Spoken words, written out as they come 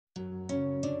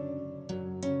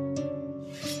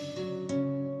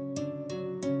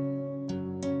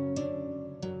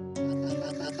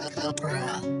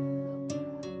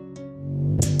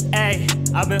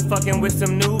Ayy, I've been fucking with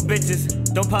some new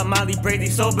bitches. Don't pop Molly Brady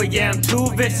sober, yeah, I'm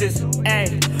too vicious.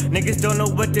 Ayy, niggas don't know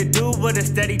what to do with us.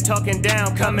 Steady talking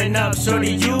down, coming up,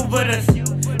 shorty, you with us.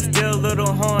 Still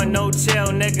little horn, no chill,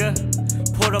 nigga.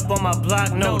 Pulled up on my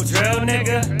block, no drill,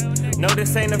 nigga. No,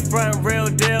 this ain't the front, real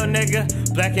deal,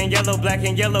 nigga. Black and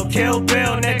yellow, Kill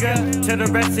Bill, nigga. To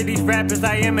the rest of these rappers,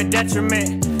 I am a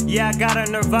detriment. Yeah, I got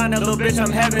a Nirvana, little bitch,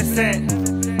 I'm heaven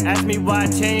sent. Ask me why I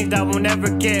changed, I will never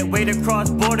get. Way to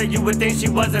cross border, you would think she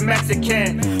was a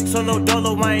Mexican. Solo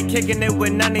dolo, I ain't kicking it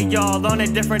with none of y'all. On a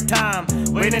different time,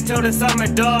 wait until the summer,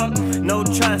 dog. No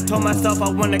trust, told myself I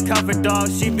want to cover, dog.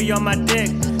 She be on my dick,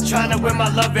 tryna win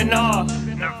my love and all.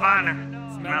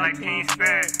 Nirvana, smell like Teen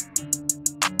Spirit.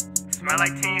 Smell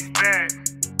like Teen Spirit.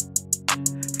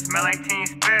 Smell like Teen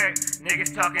Spirit.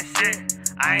 Niggas talking shit,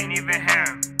 I ain't even hear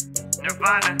 'em.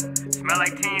 Nirvana, smell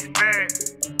like Teen Spirit.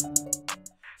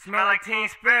 Smell like Teen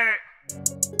Spirit.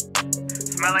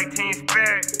 Smell like Teen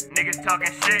Spirit. Niggas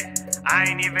talking shit, I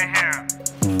ain't even hear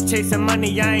 'em. Chasing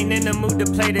money, I ain't in the mood to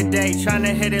play today.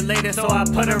 Tryna hit it later, so I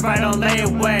put it right on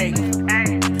layaway.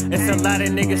 It's a lot of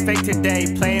niggas fake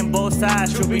today, playing both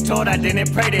sides. Truth be told, I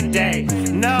didn't pray today.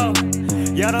 No,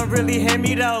 y'all don't really hear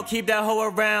me though. Keep that hoe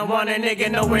around, want a nigga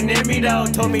nowhere near me though.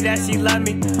 Told me that she love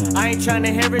me, I ain't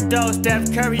tryna hear it though.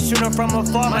 Steph Curry shooting from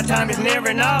afar, my time is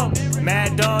nearing, no.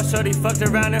 Mad dog, shorty fucked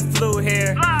around and flew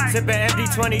here. Sippin' empty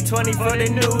 2020 for the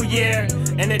new year.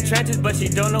 In the trenches, but she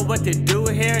don't know what to do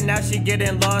here. Now she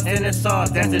getting lost in the sauce,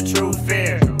 that's a true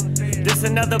fear. This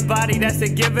another body that's a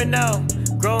given though.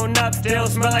 Grown up, still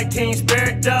smell like Teen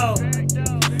Spirit though.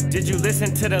 Did you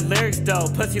listen to the lyrics though?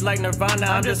 Pussy like Nirvana,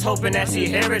 I'm just hoping that she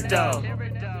hear it though.